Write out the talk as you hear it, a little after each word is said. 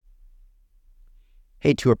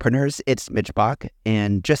Hey, tourpreneurs, it's Mitch Bach,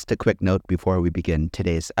 and just a quick note before we begin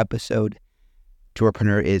today's episode.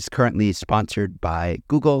 Tourpreneur is currently sponsored by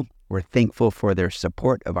Google. We're thankful for their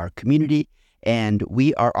support of our community, and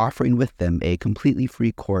we are offering with them a completely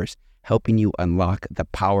free course helping you unlock the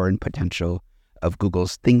power and potential of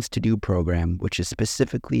Google's Things to Do program, which is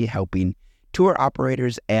specifically helping tour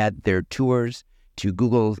operators add their tours to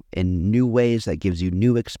Google in new ways that gives you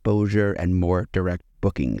new exposure and more direct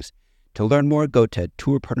bookings. To learn more, go to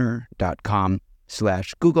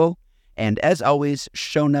tourpreneur.com/Google. And as always,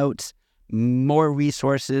 show notes, more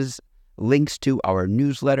resources, links to our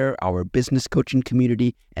newsletter, our business coaching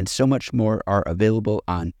community, and so much more are available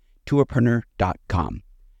on tourpreneur.com.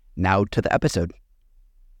 Now to the episode.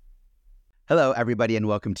 Hello, everybody, and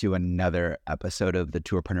welcome to another episode of the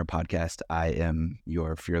Tourpreneur Podcast. I am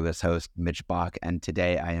your fearless host, Mitch Bach, and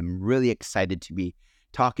today I am really excited to be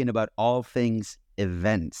talking about all things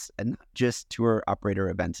events, and not just tour operator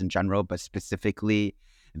events in general, but specifically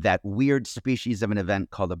that weird species of an event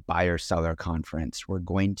called a buyer-seller conference. We're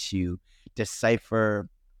going to decipher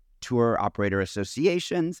tour operator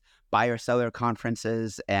associations, buyer-seller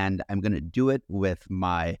conferences, and I'm going to do it with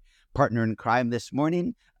my partner in crime this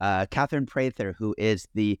morning, Catherine Prather, who is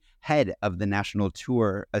the head of the National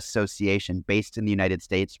Tour Association based in the United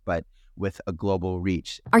States, but with a global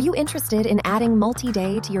reach. Are you interested in adding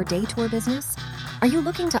multi-day to your day tour business? Are you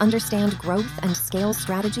looking to understand growth and scale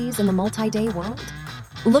strategies in the multi-day world?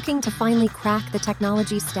 Looking to finally crack the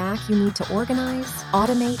technology stack you need to organize,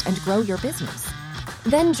 automate, and grow your business?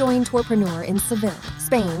 Then join Tourpreneur in Seville,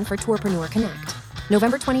 Spain for Tourpreneur Connect,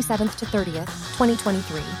 November 27th to 30th,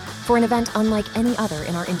 2023, for an event unlike any other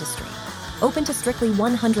in our industry. Open to strictly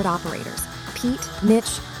 100 operators. Pete,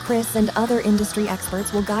 Mitch, Chris, and other industry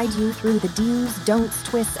experts will guide you through the do's, don'ts,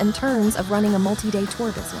 twists, and turns of running a multi-day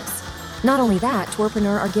tour business. Not only that,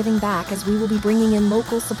 Tourpreneur are giving back as we will be bringing in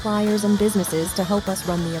local suppliers and businesses to help us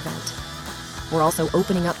run the event. We're also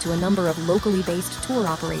opening up to a number of locally based tour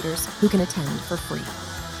operators who can attend for free.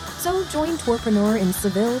 So join Tourpreneur in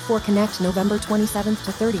Seville for Connect November 27th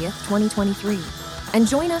to 30th, 2023. And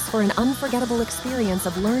join us for an unforgettable experience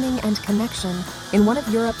of learning and connection in one of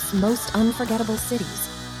Europe's most unforgettable cities.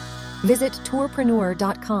 Visit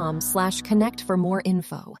tourpreneur.com/connect for more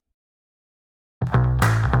info.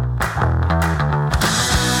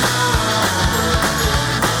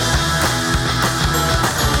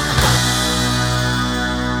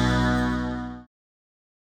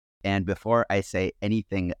 And before I say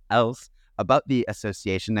anything else about the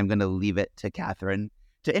association, I'm going to leave it to Catherine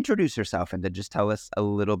to introduce herself and to just tell us a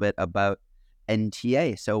little bit about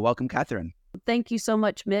NTA. So welcome, Catherine. Thank you so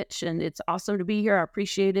much, Mitch, and it's awesome to be here. I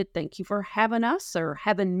appreciate it. Thank you for having us or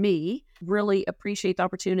having me. Really appreciate the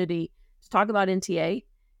opportunity to talk about NTA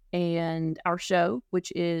and our show,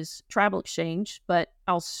 which is Travel Exchange. But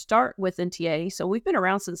I'll start with NTA. So we've been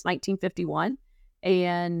around since 1951,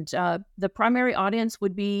 and the primary audience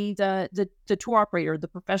would be the tour operator, the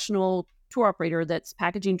professional tour operator that's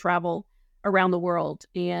packaging travel around the world.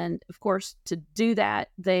 And of course, to do that,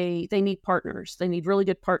 they need partners. They need really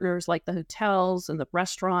good partners like the hotels and the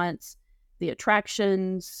restaurants, the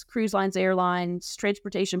attractions, cruise lines, airlines,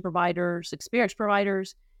 transportation providers, experience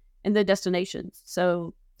providers, and the destinations.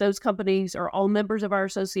 So those companies are all members of our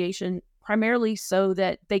association, primarily so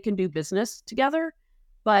that they can do business together.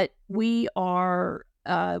 But we are,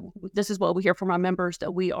 this is what we hear from our members,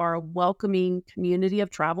 that we are a welcoming community of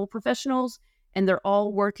travel professionals, and they're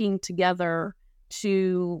all working together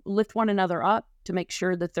to lift one another up, to make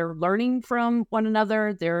sure that they're learning from one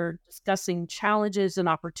another, they're discussing challenges and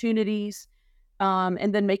opportunities,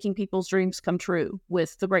 and then making people's dreams come true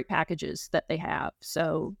with the great packages that they have.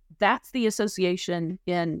 So that's the association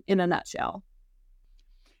in a nutshell.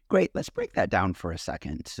 Great. Let's break that down for a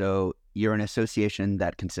second. So you're an association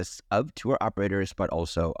that consists of tour operators, but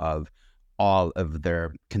also of all of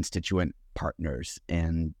their constituent partners,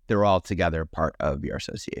 and they're all together part of your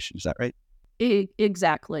association. Is that right?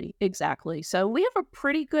 Exactly. So we have a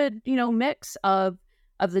pretty good, mix of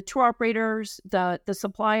the tour operators, the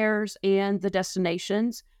suppliers, and the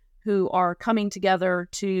destinations who are coming together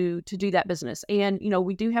to do that business. And,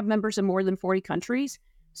 we do have members in more than 40 countries.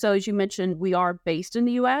 So as you mentioned, we are based in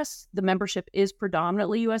the U.S. The membership is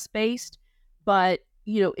predominantly U.S. based, but,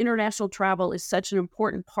 international travel is such an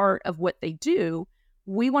important part of what they do.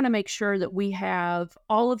 We want to make sure that we have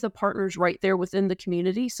all of the partners right there within the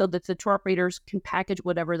community so that the tour operators can package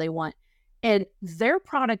whatever they want. And their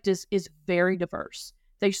product is very diverse.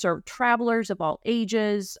 They serve travelers of all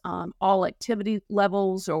ages, all activity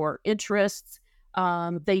levels or interests.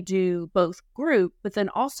 They do both group, but then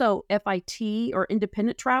also FIT or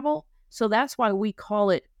independent travel. So that's why we call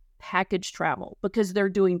it package travel because they're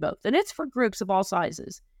doing both. And it's for groups of all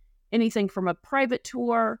sizes, anything from a private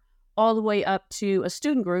tour all the way up to a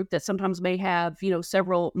student group that sometimes may have,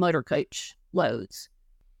 several motor coach loads.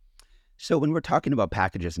 So when we're talking about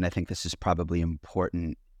packages, and I think this is probably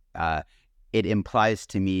important, it implies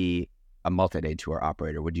to me a multi-day tour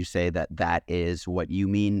operator. Would you say that that is what you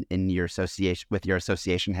mean in your association, with your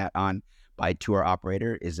association hat on, by tour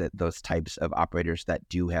operator? Is it those types of operators that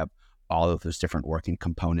do have all of those different working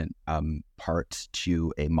component parts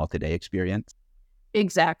to a multi-day experience?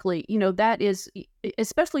 Exactly. That is,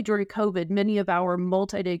 especially during COVID, many of our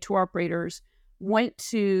multi-day tour operators went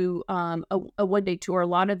to a one-day tour. A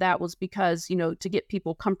lot of that was because, to get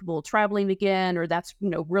people comfortable traveling again, or that's,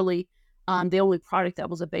 really the only product that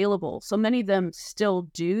was available. So many of them still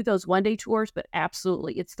do those one-day tours, but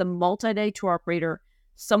absolutely, it's the multi-day tour operator,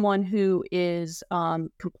 someone who is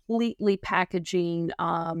completely packaging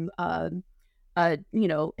head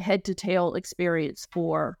to tail experience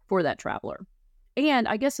for that traveler. And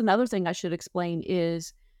I guess another thing I should explain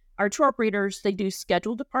is our tour operators, they do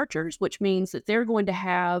scheduled departures, which means that they're going to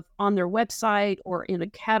have on their website or in a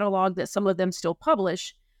catalog that some of them still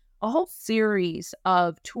publish a whole series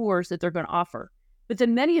of tours that they're going to offer. But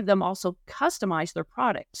then many of them also customize their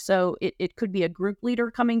product. So it could be a group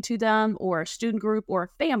leader coming to them or a student group or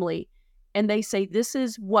a family, and they say, this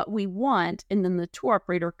is what we want. And then the tour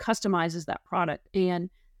operator customizes that product. And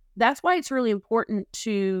that's why it's really important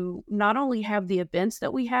to not only have the events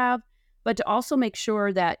that we have, but to also make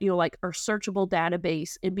sure that, like our searchable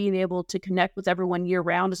database and being able to connect with everyone year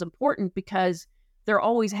round is important, because they're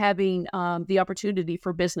always having the opportunity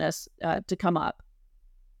for business to come up.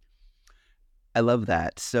 I love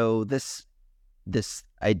that. So this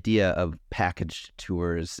idea of packaged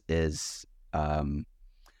tours is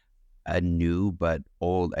a new but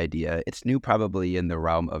old idea. It's new probably in the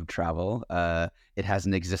realm of travel. It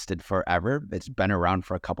hasn't existed forever. It's been around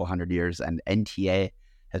for a couple hundred years, and NTA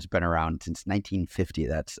has been around since 1950.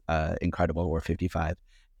 That's incredible. We're 55.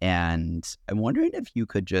 And I'm wondering if you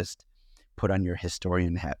could just put on your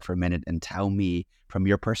historian hat for a minute and tell me, from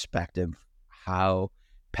your perspective, how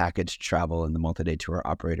packaged travel and the multi-day tour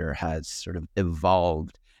operator has sort of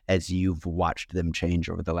evolved as you've watched them change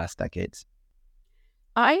over the last decades.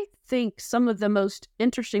 I think some of the most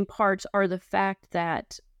interesting parts are the fact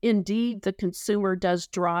that indeed the consumer does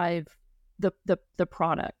drive the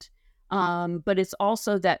product. But it's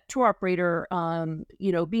also that tour operator,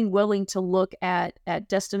 being willing to look at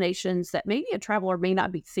destinations that maybe a traveler may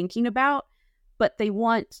not be thinking about, but they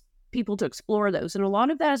want people to explore those. And a lot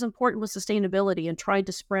of that is important with sustainability and trying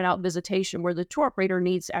to spread out visitation, where the tour operator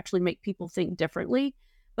needs to actually make people think differently.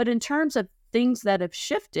 But in terms of things that have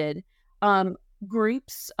shifted,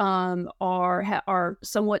 groups are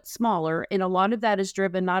somewhat smaller, and a lot of that is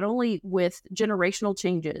driven not only with generational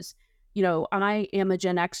changes. I am a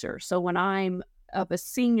Gen Xer, so when I'm of a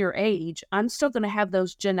senior age, I'm still going to have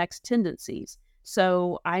those Gen X tendencies.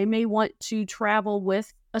 So I may want to travel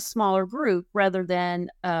with a smaller group rather than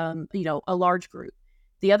a large group.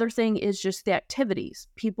 The other thing is just the activities.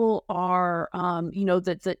 People are,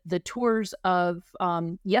 the tours of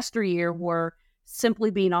yesteryear were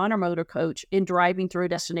simply being on a motor coach and driving through a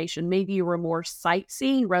destination. Maybe you were more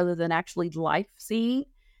sightseeing rather than actually life seeing.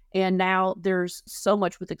 And now there's so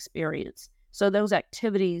much with experience. So those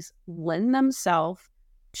activities lend themselves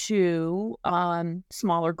to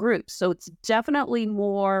smaller groups. So it's definitely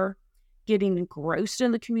more getting engrossed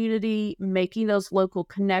in the community, making those local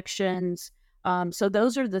connections. So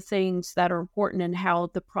those are the things that are important in how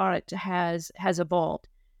the product has evolved.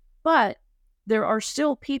 But there are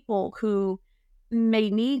still people who may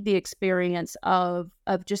need the experience of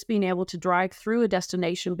just being able to drive through a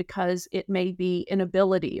destination because it may be an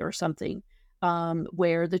ability or something,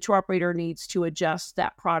 where the tour operator needs to adjust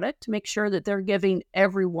that product to make sure that they're giving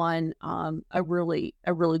everyone a really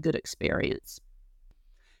good experience.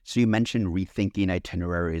 So you mentioned rethinking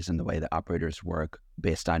itineraries and the way that operators work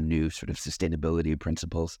based on new sort of sustainability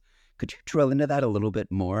principles. Could you drill into that a little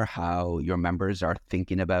bit more, how your members are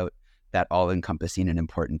thinking about that all-encompassing and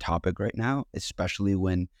important topic right now, especially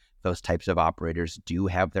when those types of operators do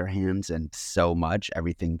have their hands in so much,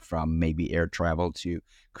 everything from maybe air travel to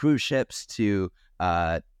cruise ships to,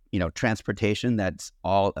 transportation, that's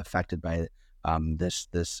all affected by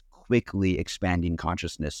this quickly expanding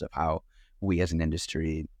consciousness of how we as an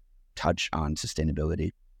industry touch on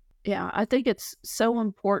sustainability. Yeah, I think it's so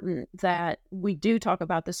important that we do talk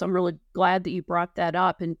about this. I'm really glad that you brought that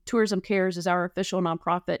up. And Tourism Cares is our official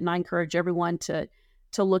nonprofit, and I encourage everyone to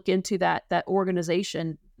look into that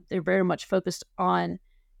organization. They're very much focused on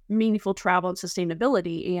meaningful travel and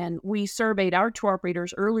sustainability. And we surveyed our tour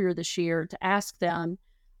operators earlier this year to ask them,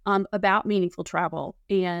 about meaningful travel.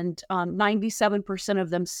 And 97% of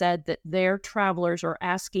them said that their travelers are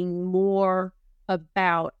asking more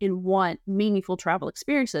about and want meaningful travel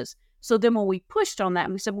experiences. So then when we pushed on that,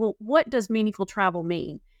 and we said, well, what does meaningful travel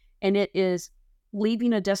mean? And it is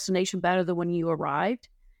leaving a destination better than when you arrived.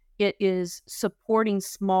 It is supporting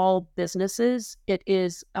small businesses. It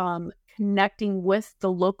is connecting with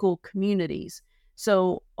the local communities.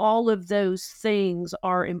 So all of those things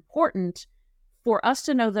are important for us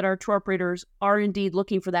to know that our tour operators are indeed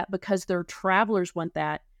looking for that because their travelers want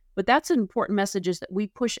that. But that's an important message is that we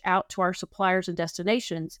push out to our suppliers and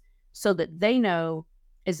destinations so that they know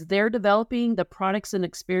as they're developing the products and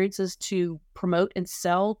experiences to promote and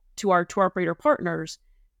sell to our tour operator partners,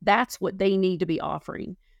 that's what they need to be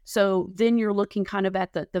offering. So then you're looking kind of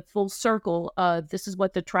at the full circle of this is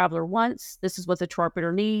what the traveler wants, this is what the tour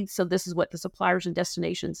operator needs, so this is what the suppliers and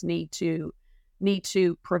destinations need to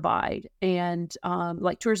provide. And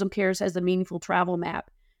like Tourism Cares has the Meaningful Travel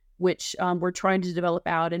Map, which we're trying to develop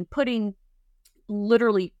out and putting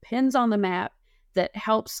literally pins on the map that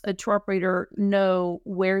helps a tour operator know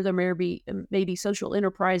where there may be social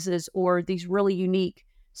enterprises or these really unique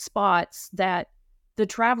spots that the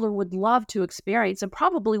traveler would love to experience and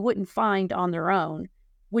probably wouldn't find on their own,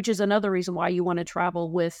 which is another reason why you want to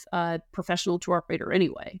travel with a professional tour operator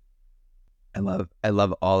anyway. I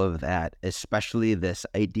love all of that, especially this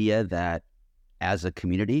idea that as a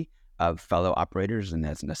community of fellow operators and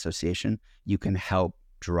as an association, you can help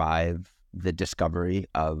drive the discovery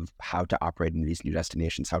of how to operate in these new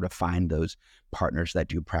destinations, how to find those partners that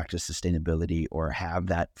do practice sustainability or have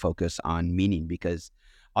that focus on meaning. Because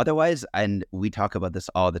otherwise, and we talk about this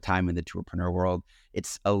all the time in the tourpreneur world,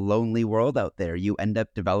 it's a lonely world out there. You end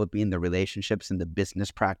up developing the relationships and the business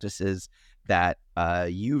practices that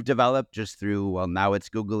you've developed just through, well, now it's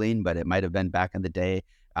Googling, but it might have been back in the day,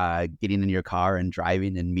 getting in your car and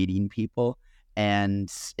driving and meeting people. And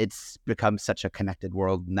it's become such a connected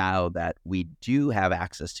world now that we do have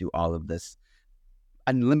access to all of this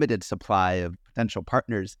unlimited supply of potential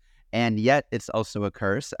partners. And yet it's also a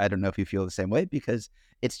curse. I don't know if you feel the same way because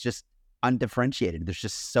it's just undifferentiated. There's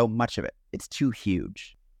just so much of it. It's too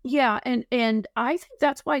huge. Yeah. And I think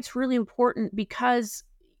that's why it's really important because,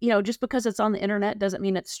 just because it's on the internet doesn't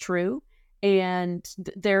mean it's true. And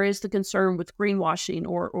there is the concern with greenwashing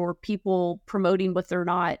or people promoting what they're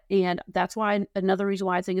not. And that's why another reason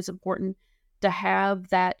why I think it's important to have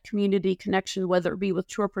that community connection, whether it be with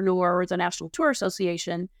Tourpreneur or the National Tour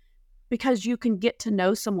Association, because you can get to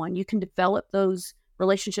know someone, you can develop those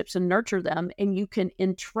relationships and nurture them, and you can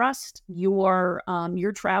entrust your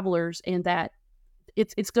travelers, and that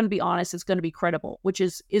it's going to be honest, it's going to be credible, which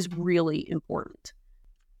is really important.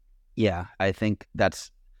 Yeah, I think that's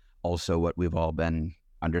also what we've all been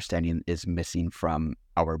understanding is missing from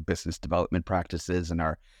our business development practices and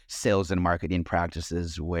our sales and marketing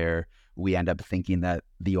practices, where we end up thinking that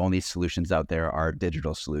the only solutions out there are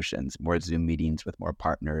digital solutions, more Zoom meetings with more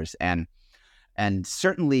partners. And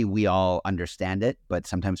certainly we all understand it, but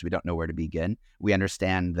sometimes we don't know where to begin. We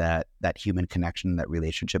understand that human connection, that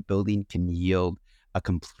relationship building can yield a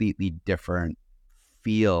completely different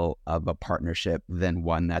feel of a partnership than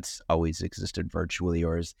one that's always existed virtually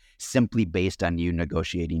or is simply based on you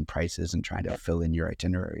negotiating prices and trying to fill in your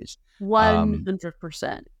itineraries.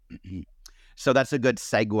 100%. So that's a good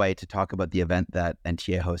segue to talk about the event that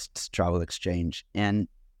NTA hosts, Travel Exchange. And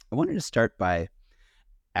I wanted to start by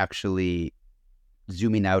actually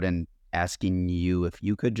zooming out and asking you if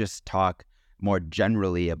you could just talk more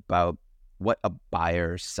generally about what a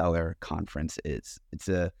buyer-seller conference is. It's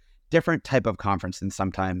a different type of conference than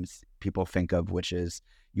sometimes people think of, which is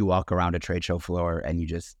you walk around a trade show floor and you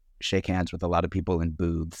just shake hands with a lot of people in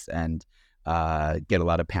booths and get a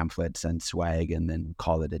lot of pamphlets and swag and then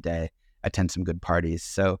call it a day, attend some good parties.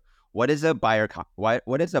 So what is a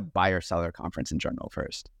buyer-seller conference in general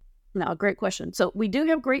first? No, great question. So we do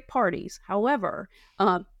have great parties. However,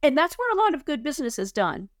 and that's where a lot of good business is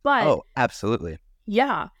done. But oh, absolutely.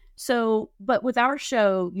 Yeah. So, but with our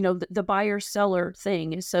show, the buyer-seller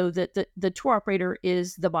thing is so that the tour operator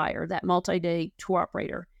is the buyer, that multi-day tour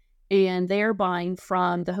operator, and they're buying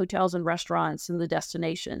from the hotels and restaurants and the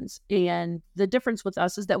destinations. And the difference with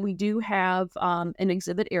us is that we do have an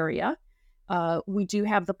exhibit area. We do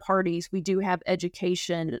have the parties. We do have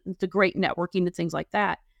education, the great networking and things like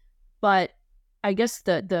that. But I guess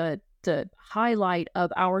the highlight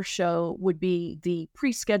of our show would be the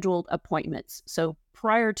pre-scheduled appointments. So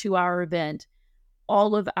prior to our event,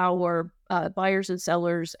 all of our buyers and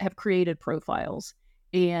sellers have created profiles,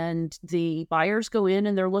 and the buyers go in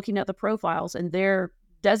and they're looking at the profiles and they're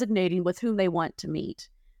designating with whom they want to meet.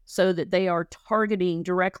 so that they are targeting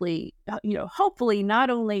directly, hopefully not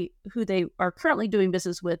only who they are currently doing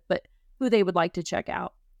business with, but who they would like to check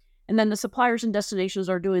out. And then the suppliers and destinations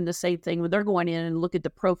are doing the same thing when they're going in and look at the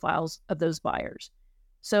profiles of those buyers.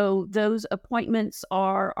 So those appointments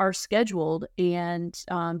are scheduled, and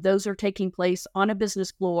those are taking place on a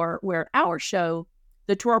business floor where our show,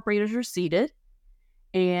 the tour operators are seated,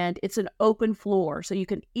 and it's an open floor. So you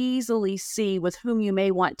can easily see with whom you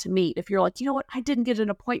may want to meet. If you're like, you know what, I didn't get an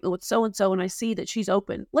appointment with so-and-so and I see that she's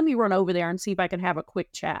open. Let me run over there and see if I can have a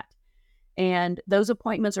quick chat. And those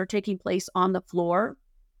appointments are taking place on the floor.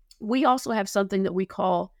 We also have something that we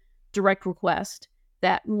call direct request,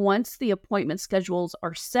 that once the appointment schedules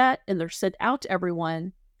are set and they're sent out to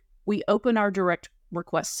everyone, we open our direct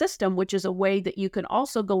request system, which is a way that you can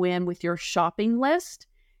also go in with your shopping list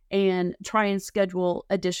and try and schedule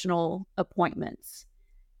additional appointments.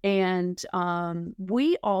 And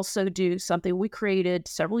we also do something we created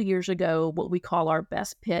several years ago, what we call our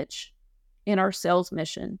best pitch in our sales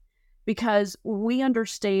mission, because we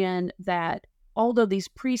understand that although these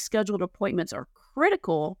pre-scheduled appointments are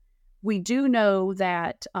critical, we do know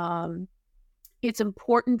that it's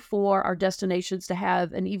important for our destinations to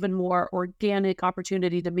have an even more organic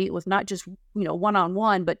opportunity to meet with not just,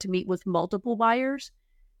 one-on-one, but to meet with multiple buyers.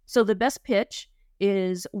 So the best pitch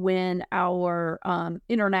is when our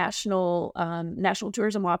international national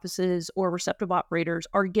tourism offices or receptive operators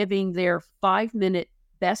are giving their 5-minute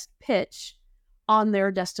best pitch on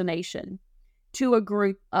their destination to a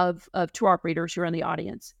group of tour operators who are in the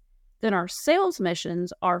audience. Then our sales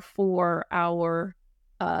missions are for our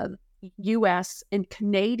U.S. and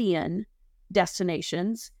Canadian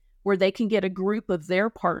destinations, where they can get a group of their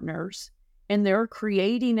partners and they're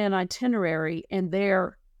creating an itinerary and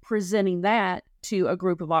they're presenting that to a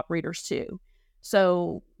group of operators too.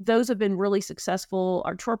 So those have been really successful.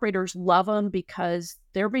 Our tour operators love them because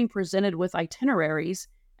they're being presented with itineraries.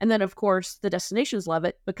 And then, of course, the destinations love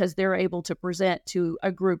it because they're able to present to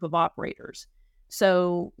a group of operators.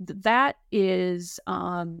 So that is,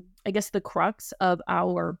 I guess, the crux of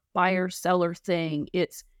our buyer-seller thing.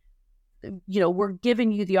 It's, we're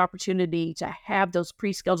giving you the opportunity to have those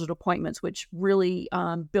pre-scheduled appointments, which really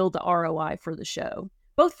build the ROI for the show,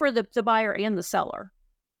 both for the buyer and the seller.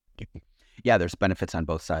 Yeah, there's benefits on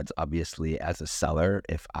both sides. Obviously, as a seller,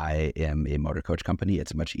 if I am a motor coach company,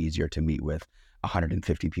 it's much easier to meet with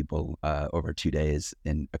 150 people over 2 days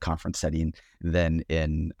in a conference setting than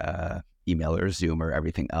in email or Zoom or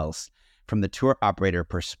everything else. From the tour operator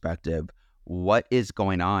perspective, what is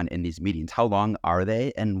going on in these meetings? How long are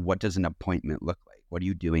they? And what does an appointment look like? What are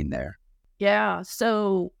you doing there? Yeah,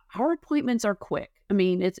 so our appointments are quick. I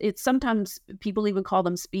mean, it's sometimes people even call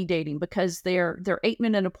them speed dating because they're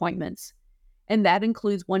 8-minute appointments, and that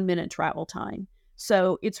includes 1-minute travel time.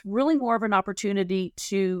 So it's really more of an opportunity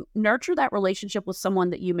to nurture that relationship with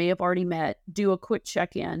someone that you may have already met, do a quick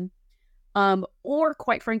check-in, or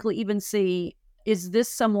quite frankly, even see, is this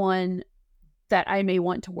someone that I may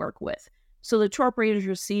want to work with? So the tour operators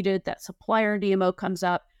are seated, that supplier DMO comes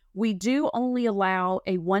up. We do only allow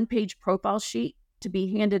a 1-page profile sheet to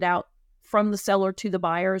be handed out from the seller to the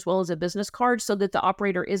buyer, as well as a business card, so that the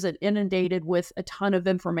operator isn't inundated with a ton of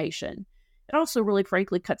information. It also really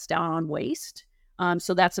frankly cuts down on waste.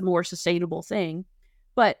 So that's a more sustainable thing.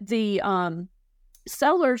 But the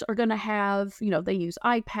sellers are going to have, they use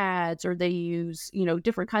iPads or they use,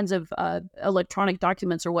 different kinds of electronic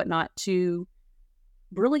documents or whatnot to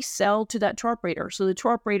really sell to that tour operator. So the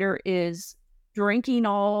tour operator is drinking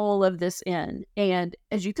all of this in. And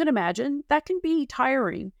as you can imagine, that can be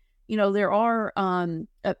tiring. There are, a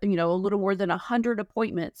little more than 100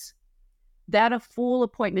 appointments that a full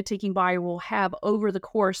appointment taking buyer will have over the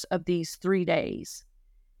course of these 3 days.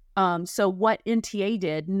 So what NTA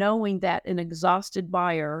did, knowing that an exhausted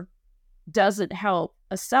buyer doesn't help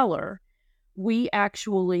a seller, we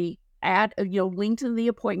actually lengthened the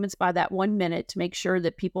appointments by that 1 minute to make sure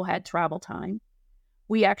that people had travel time.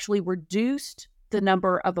 We actually reduced the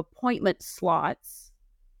number of appointment slots,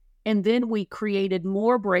 and then we created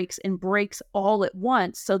more breaks and breaks all at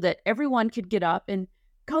once so that everyone could get up and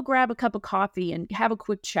go grab a cup of coffee and have a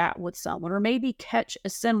quick chat with someone, or maybe catch a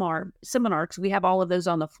seminar because we have all of those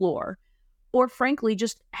on the floor, or frankly,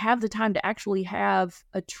 just have the time to actually have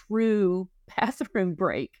a true bathroom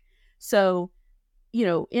break. So,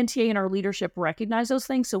 NTA and our leadership recognize those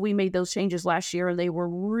things. So we made those changes last year and they were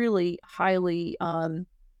really highly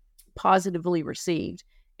positively received.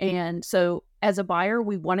 And so as a buyer,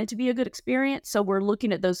 we want it to be a good experience. So we're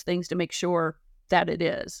looking at those things to make sure that it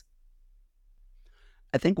is.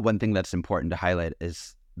 I think one thing that's important to highlight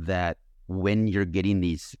is that when you're getting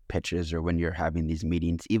these pitches or when you're having these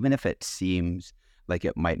meetings, even if it seems like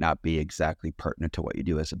it might not be exactly pertinent to what you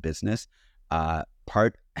do as a business.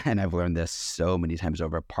 And I've learned this so many times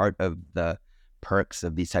over, part of the perks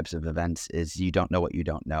of these types of events is you don't know what you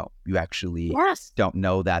don't know. You actually don't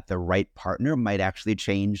know that the right partner might actually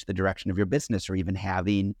change the direction of your business, or even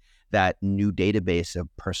having that new database of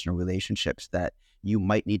personal relationships that you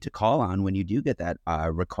might need to call on when you do get that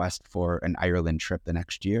request for an Ireland trip the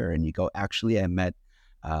next year. And you go, actually, I met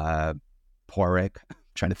Porrick,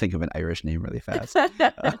 trying to think of an Irish name really fast,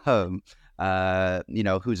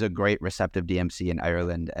 who's a great receptive DMC in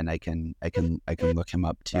Ireland, and I can look him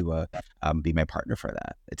up to be my partner for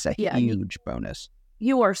that. It's a huge bonus.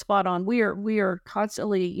 You are spot on. We are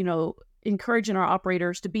constantly, encouraging our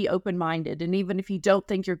operators to be open-minded, and even if you don't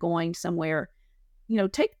think you're going somewhere,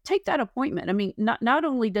 take that appointment. I mean, not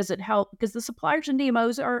only does it help because the suppliers and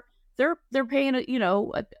DMOs they're paying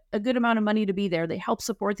a good amount of money to be there. They help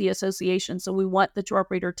support the association, so we want the tour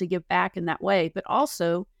operator to give back in that way. But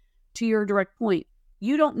also, to your direct point,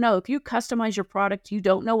 you don't know if you customize your product, you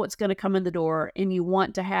don't know what's going to come in the door, and you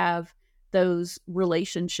want to have those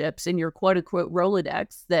relationships in your quote unquote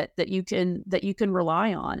Rolodex that you can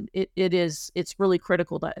rely on. It's really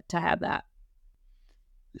critical to have that.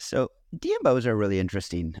 So DMOs are really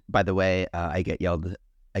interesting. By the way, I get yelled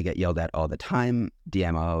at all the time.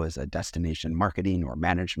 DMO is a destination marketing or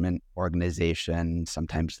management organization.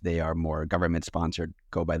 Sometimes they are more government sponsored,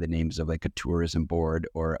 go by the names of like a tourism board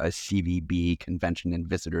or a CVB, Convention and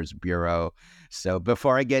Visitors Bureau. So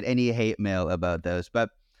before I get any hate mail about those,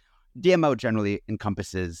 but DMO generally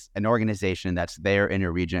encompasses an organization that's there in a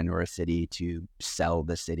region or a city to sell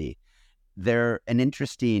the city. They're an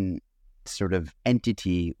interesting sort of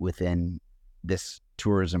entity within this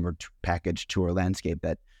tourism or package tour landscape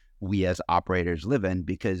that we as operators live in,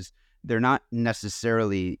 because they're not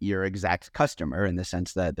necessarily your exact customer in the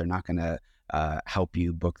sense that they're not going to help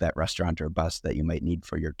you book that restaurant or bus that you might need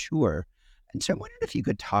for your tour. And so I wondered if you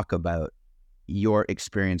could talk about your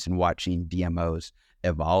experience in watching DMOs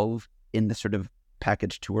evolve in the sort of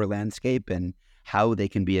package tour landscape and how they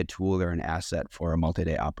can be a tool or an asset for a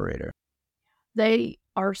multi-day operator. They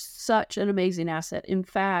are such an amazing asset. In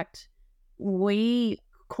fact, we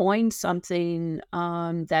coined something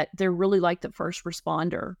that they're really like the first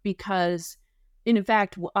responder, because in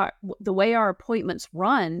fact, the way our appointments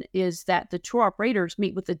run is that the tour operators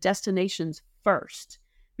meet with the destinations first,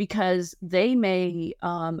 because they may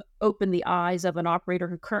open the eyes of an operator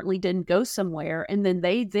who currently didn't go somewhere, and then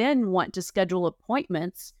they want to schedule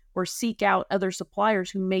appointments or seek out other suppliers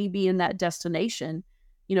who may be in that destination,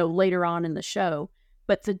 later on in the show.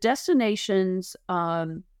 But the destinations,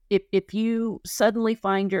 if you suddenly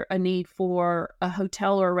find a need for a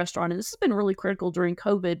hotel or a restaurant, and this has been really critical during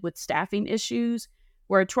COVID with staffing issues,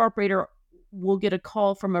 where a tour operator will get a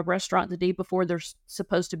call from a restaurant the day before they're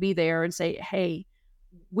supposed to be there and say, hey,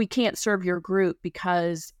 we can't serve your group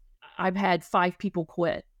because I've had 5 people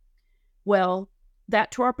quit. Well,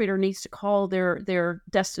 that tour operator needs to call their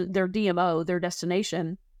DMO, their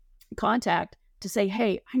destination contact, to say,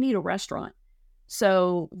 hey, I need a restaurant.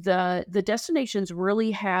 So the destinations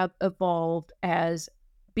really have evolved as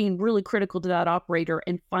being really critical to that operator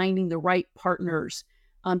and finding the right partners,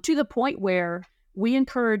 to the point where we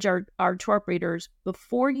encourage our tour operators,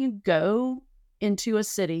 before you go into a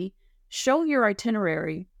city, show your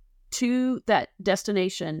itinerary to that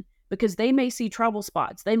destination, because they may see trouble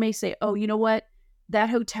spots. They may say, oh, you know what? That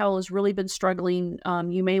hotel has really been struggling.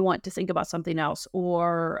 You may want to think about something else.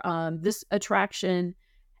 Or this attraction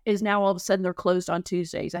is now all of a sudden they're closed on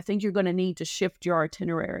Tuesdays. I think you're going to need to shift your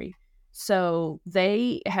itinerary. So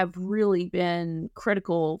they have really been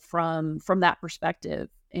critical from that perspective.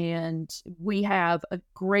 And we have a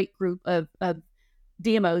great group of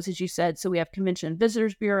DMOs, as you said. So we have convention and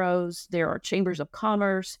visitors bureaus, there are chambers of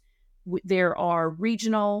commerce, there are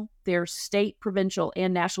regional, there's state, provincial,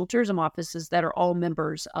 and national tourism offices that are all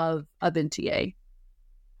members of NTA.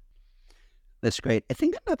 That's great. I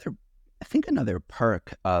think another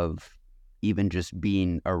perk of even just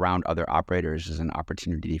being around other operators is an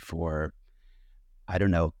opportunity for,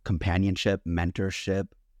 companionship, mentorship,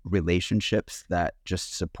 relationships that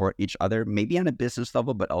just support each other, maybe on a business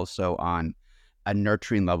level, but also on a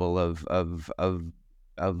nurturing level of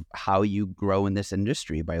how you grow in this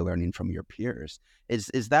industry by learning from your peers.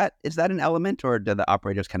 Is that an element, or do the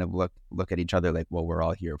operators kind of look at each other like, well, we're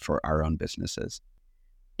all here for our own businesses?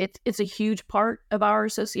 It's a huge part of our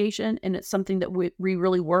association, and it's something that we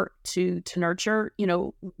really work to nurture.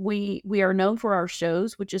 We are known for our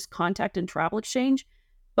shows, which is contact and travel exchange,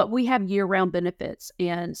 but we have year-round benefits,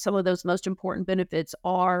 and some of those most important benefits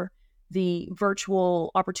are the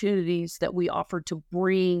virtual opportunities that we offer to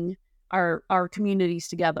bring our communities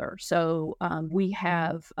together. So we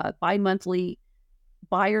have bi-monthly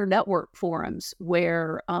buyer network forums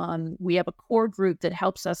where we have a core group that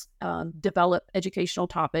helps us develop educational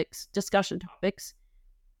topics, discussion topics.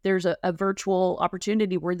 There's a virtual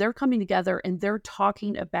opportunity where they're coming together and they're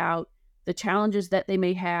talking about the challenges that they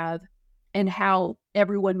may have and how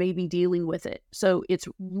everyone may be dealing with it. So it's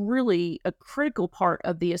really a critical part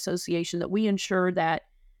of the association that we ensure that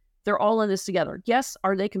they're all in this together. Yes,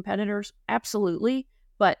 are they competitors? Absolutely.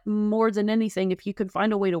 But more than anything, if you can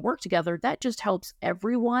find a way to work together, that just helps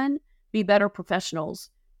everyone be better professionals,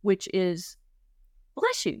 which is,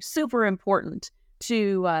 bless you, super important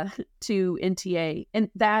to NTA.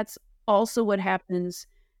 And that's also what happens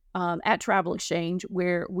at Travel Exchange,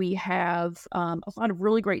 where we have a lot of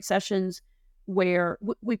really great sessions where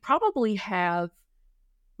we probably have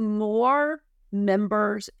more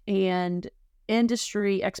members and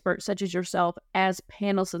industry experts such as yourself as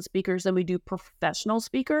panelists and speakers than we do professional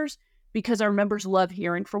speakers, because our members love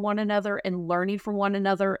hearing from one another and learning from one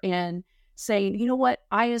another and saying, you know what,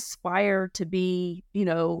 I aspire to be,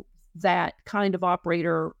 that kind of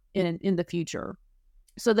operator in the future.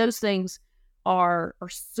 So those things are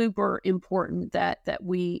super important that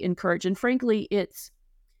we encourage. And frankly,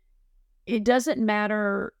 it doesn't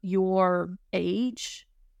matter your age.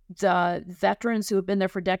 The veterans who have been there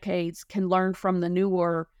for decades can learn from the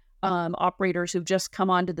newer operators who've just come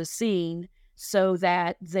onto the scene, so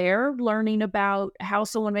that they're learning about how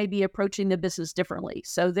someone may be approaching the business differently.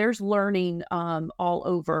 So there's learning all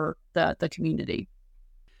over the community.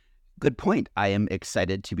 Good point. I am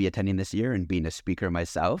excited to be attending this year and being a speaker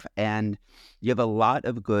myself. And you have a lot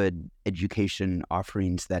of good education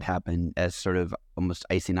offerings that happen as sort of almost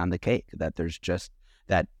icing on the cake, that there's just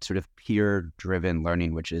that sort of peer-driven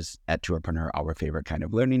learning, which is at Tourpreneur our favorite kind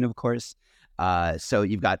of learning, of course. So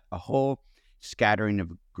you've got a whole scattering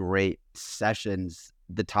of great sessions.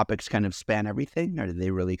 The topics kind of span everything, or do they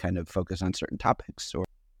really kind of focus on certain topics? Or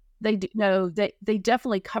they do, no, they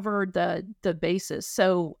definitely covered the basis.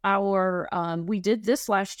 So our we did this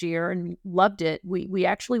last year and loved it. We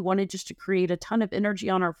actually wanted just to create a ton of energy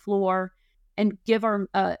on our floor and give our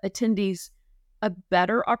attendees a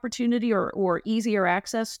better opportunity or easier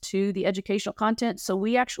access to the educational content. So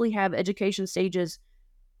we actually have education stages.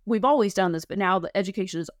 We've always done this, but now the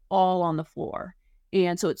education is all on the floor.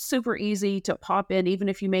 And so it's super easy to pop in, even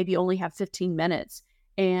if you maybe only have 15 minutes.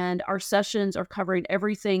 And our sessions are covering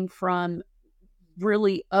everything from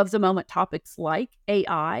really of the moment topics like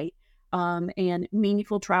AI and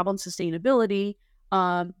meaningful travel and sustainability,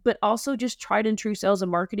 but also just tried and true sales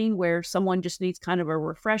and marketing, where someone just needs kind of a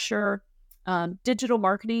refresher. Digital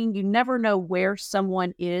marketing, you never know where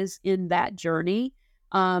someone is in that journey.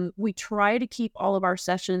 We try to keep all of our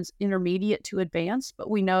sessions intermediate to advanced, but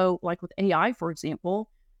we know, like with AI, for example,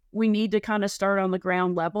 we need to kind of start on the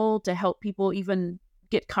ground level to help people even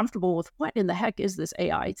get comfortable with what in the heck is this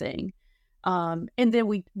AI thing. And then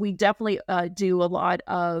we definitely do a lot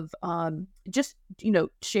of just,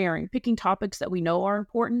 sharing, picking topics that we know are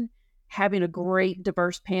important, having a great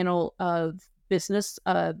diverse panel of business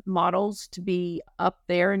models to be up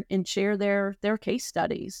there and share their case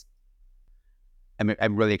studies.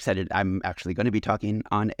 I'm really excited. I'm actually going to be talking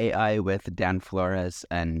on AI with Dan Flores,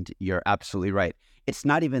 and you're absolutely right. It's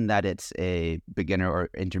not even that it's a beginner or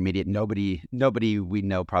intermediate. Nobody we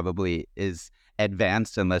know probably is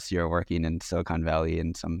advanced unless you're working in Silicon Valley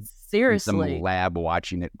in some lab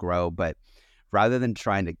watching it grow. But rather than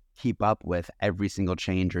trying to keep up with every single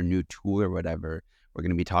change or new tool or whatever, we're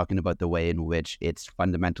going to be talking about the way in which it's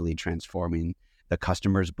fundamentally transforming the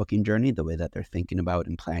customer's booking journey, the way that they're thinking about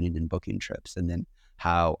and planning and booking trips, and then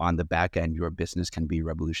how on the back end your business can be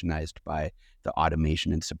revolutionized by the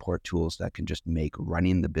automation and support tools that can just make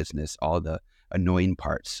running the business, all the annoying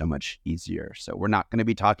parts, so much easier. So we're not going to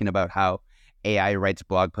be talking about how AI writes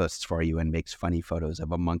blog posts for you and makes funny photos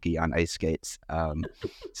of a monkey on ice skates.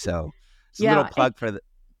 So it's a little plug for the...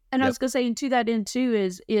 And I was going to say, and to that end too,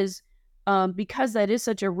 is because that is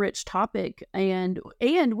such a rich topic, and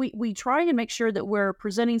we try and make sure that we're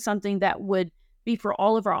presenting something that would be for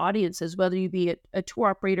all of our audiences, whether you be a tour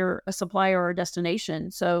operator, a supplier, or a destination.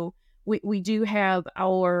 So we do have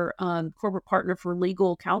our corporate partner for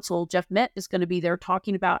legal counsel, Jeff Met, is going to be there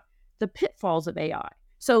talking about the pitfalls of AI.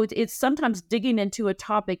 So it's sometimes digging into a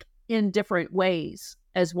topic in different ways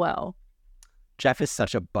as well. Jeff is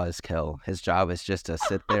such a buzzkill. His job is just to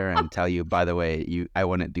sit there and tell you, by the way, I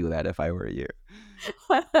wouldn't do that if I were you.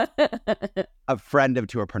 A friend of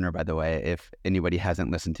Tourpreneur, by the way, if anybody hasn't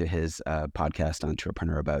listened to his podcast on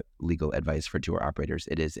Tourpreneur about legal advice for tour operators,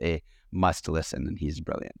 it is a must listen, and he's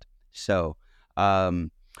brilliant. So,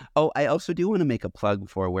 Oh, I also do want to make a plug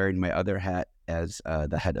for wearing my other hat as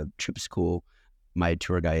the head of Trip School, my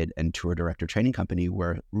tour guide and tour director training company.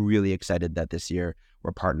 We're really excited that this year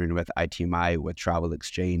we're partnering with ITMI, with Travel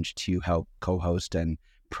Exchange, to help co-host and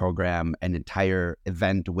program an entire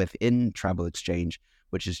event within Travel Exchange,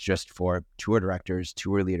 which is just for tour directors,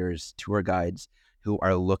 tour leaders, tour guides who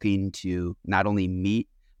are looking to not only meet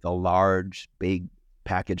the large, big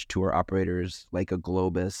package tour operators like a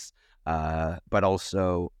Globus, but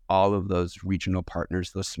also all of those regional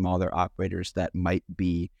partners, those smaller operators that might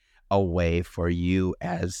be a way for you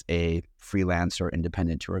as a freelance or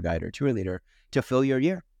independent tour guide or tour leader to fill your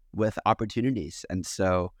year with opportunities. And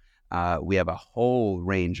so we have a whole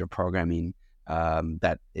range of programming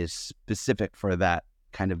that is specific for that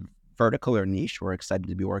kind of vertical or niche. We're excited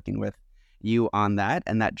to be working with you on that.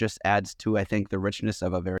 And that just adds to, I think, the richness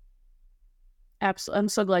of a very... Absolutely. I'm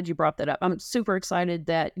so glad you brought that up. I'm super excited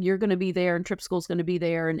that you're going to be there and Trip School's going to be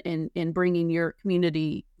there and bringing your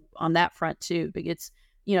community on that front too. But it's,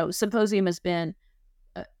 Symposium has been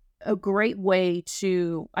a great way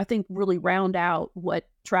to, I think, really round out what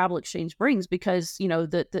Travel Exchange brings, because,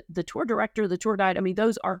 the tour director, the tour guide, I mean,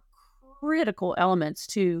 those are critical elements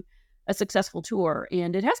to a successful tour.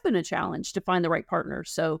 And it has been a challenge to find the right partner.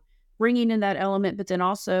 So bringing in that element, but then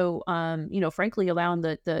also, frankly, allowing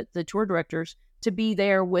the tour directors to be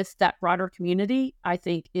there with that broader community, I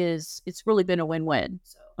think it's really been a win-win.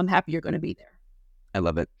 So I'm happy you're going to be there. I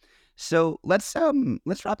love it. So let's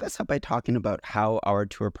wrap this up by talking about how our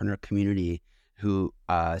tourpreneur community, who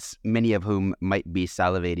many of whom might be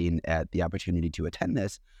salivating at the opportunity to attend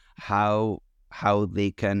this, how they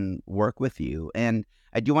can work with you. And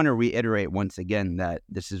I do want to reiterate once again that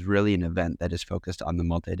this is really an event that is focused on the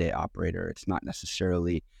multi-day operator. It's not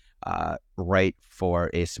necessarily right for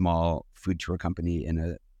a small food tour company in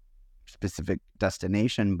a specific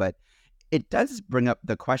destination, but it does bring up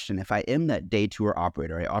the question, if I am that day tour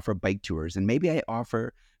operator, I offer bike tours, and maybe I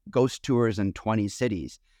offer ghost tours in 20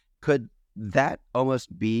 cities, could that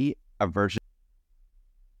almost be a version?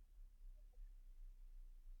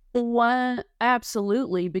 One,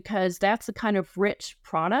 absolutely, because that's the kind of rich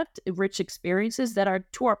product, rich experiences that our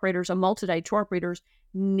tour operators, our multi-day tour operators,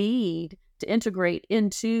 need to integrate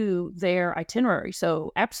into their itinerary.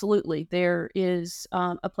 So absolutely, there is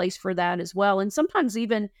a place for that as well. And sometimes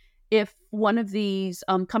even if one of these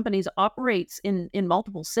companies operates in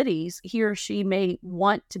multiple cities, he or she may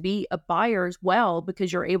want to be a buyer as well,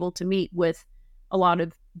 because you're able to meet with a lot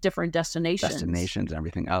of different destinations And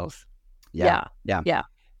everything else. Yeah.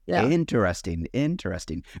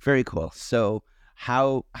 Interesting. Very cool. So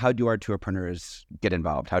how do our tourpreneurs get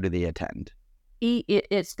involved? How do they attend?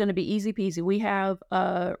 It's going to be easy peasy. We have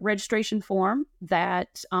a registration form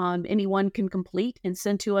that anyone can complete and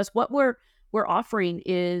send to us. What we're offering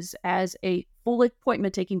is as a full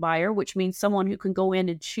appointment taking buyer, which means someone who can go in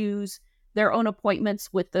and choose their own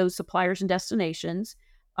appointments with those suppliers and destinations.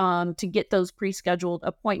 To get those pre-scheduled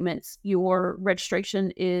appointments, your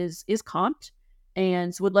registration is comped.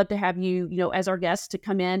 And so we'd love to have you, as our guests to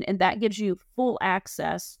come in, and that gives you full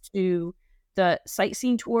access to the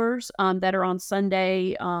sightseeing tours that are on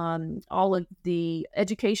Sunday, all of the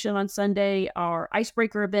education on Sunday, our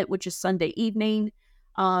icebreaker event, which is Sunday evening,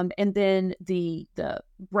 and then the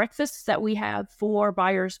breakfasts that we have for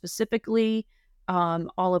buyers specifically,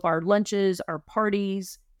 all of our lunches, our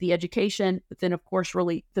parties, the education, but then of course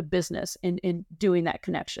really the business in doing that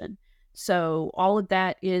connection. So all of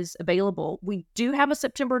that is available. We do have a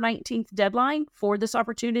September 19th deadline for this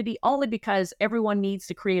opportunity, only because everyone needs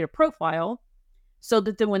to create a profile so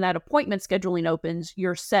that then when that appointment scheduling opens,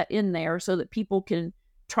 you're set in there so that people can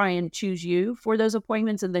try and choose you for those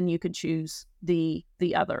appointments, and then you can choose the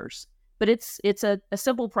others. But it's a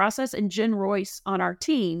simple process, and Jen Royce on our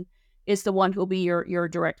team is the one who will be your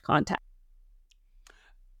direct contact.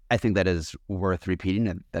 I think that is worth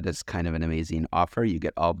repeating. That is kind of an amazing offer. You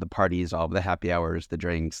get all of the parties, all of the happy hours, the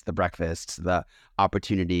drinks, the breakfasts, the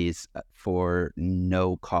opportunities for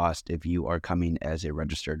no cost if you are coming as a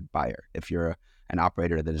registered buyer. If you're an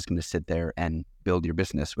operator that is going to sit there and build your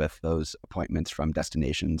business with those appointments from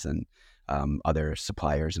destinations and other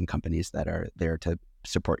suppliers and companies that are there to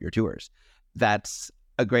support your tours. That's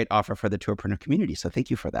a great offer for the tourpreneur community. So thank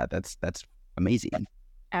you for that. That's amazing.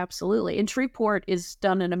 Absolutely. And Shreveport has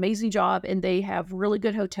done an amazing job, and they have really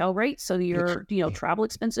good hotel rates. So your, travel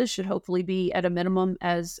expenses should hopefully be at a minimum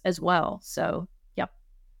as well. So, yeah.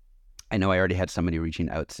 I know I already had somebody reaching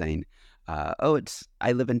out saying, I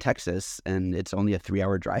live in Texas and it's only a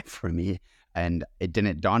 3-hour drive for me. And it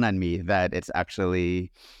didn't dawn on me that it's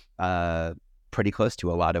actually pretty close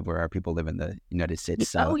to a lot of where our people live in the United States.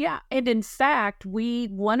 So. Oh, yeah. And in fact,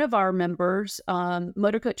 one of our members,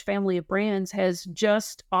 Motor Coach Family of Brands, has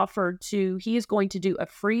just offered he is going to do a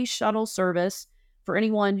free shuttle service for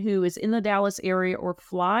anyone who is in the Dallas area or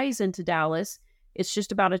flies into Dallas. It's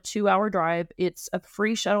just about a 2-hour drive. It's a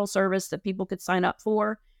free shuttle service that people could sign up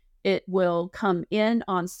for. It will come in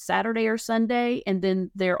on Saturday or Sunday, and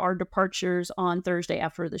then there are departures on Thursday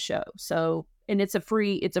after the show. So, and it's a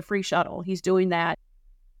free shuttle. He's doing that.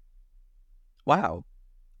 Wow.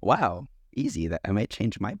 Easy. That I might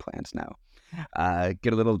change my plans now.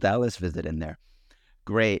 Get a little Dallas visit in there.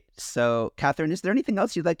 Great. So, Catherine, is there anything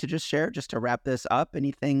else you'd like to just share just to wrap this up?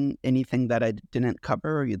 Anything that I didn't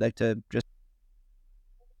cover, or you'd like to just...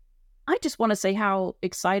 I just want to say how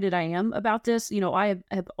excited I am about this. I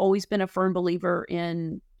have always been a firm believer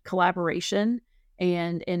in collaboration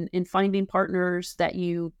and in finding partners that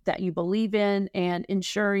you believe in, and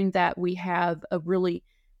ensuring that we have a really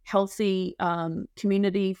healthy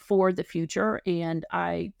community for the future. And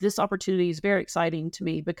this opportunity is very exciting to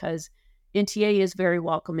me because NTA is very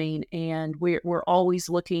welcoming, and we're always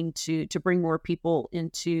looking to bring more people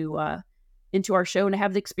into our show and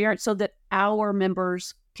have the experience so that our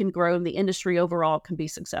members can grow and the industry overall can be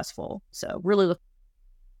successful. So really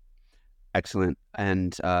excellent.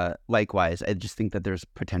 And likewise, I just think that there's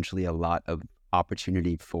potentially a lot of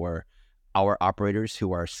opportunity for our operators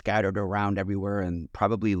who are scattered around everywhere, and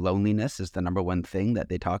probably loneliness is the number one thing that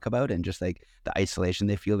they talk about, and just like the isolation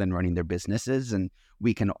they feel in running their businesses. And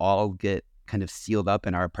we can all get kind of sealed up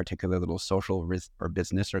in our particular little social or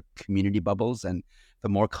business or community bubbles. And the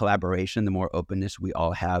more collaboration, the more openness we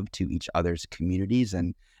all have to each other's communities,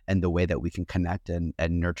 and the way that we can connect and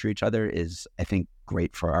nurture each other is, I think,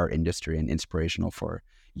 great for our industry and inspirational for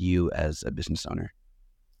you as a business owner.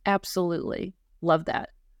 Absolutely. Love that.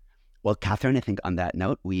 Well, Catherine, I think on that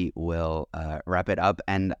note, we will wrap it up.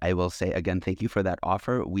 And I will say again, thank you for that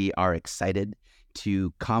offer. We are excited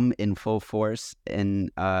to come in full force and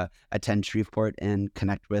attend Shreveport and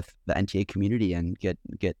connect with the NTA community and get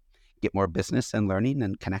more business and learning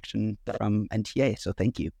and connection from NTA. So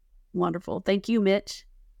thank you. Wonderful. Thank you, Mitch.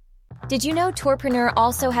 Did you know Tourpreneur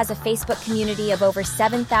also has a Facebook community of over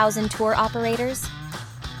 7,000 tour operators?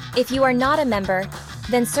 If you are not a member,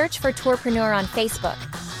 then search for Tourpreneur on Facebook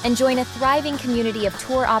and join a thriving community of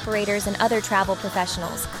tour operators and other travel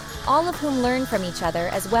professionals, all of whom learn from each other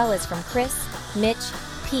as well as from Chris, Mitch,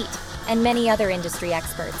 Pete, and many other industry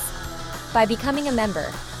experts. By becoming a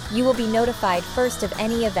member, you will be notified first of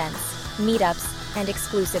any events, meetups, and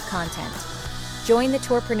exclusive content. Join the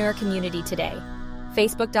Tourpreneur community today.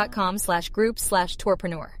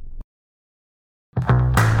 Facebook.com/group/Tourpreneur.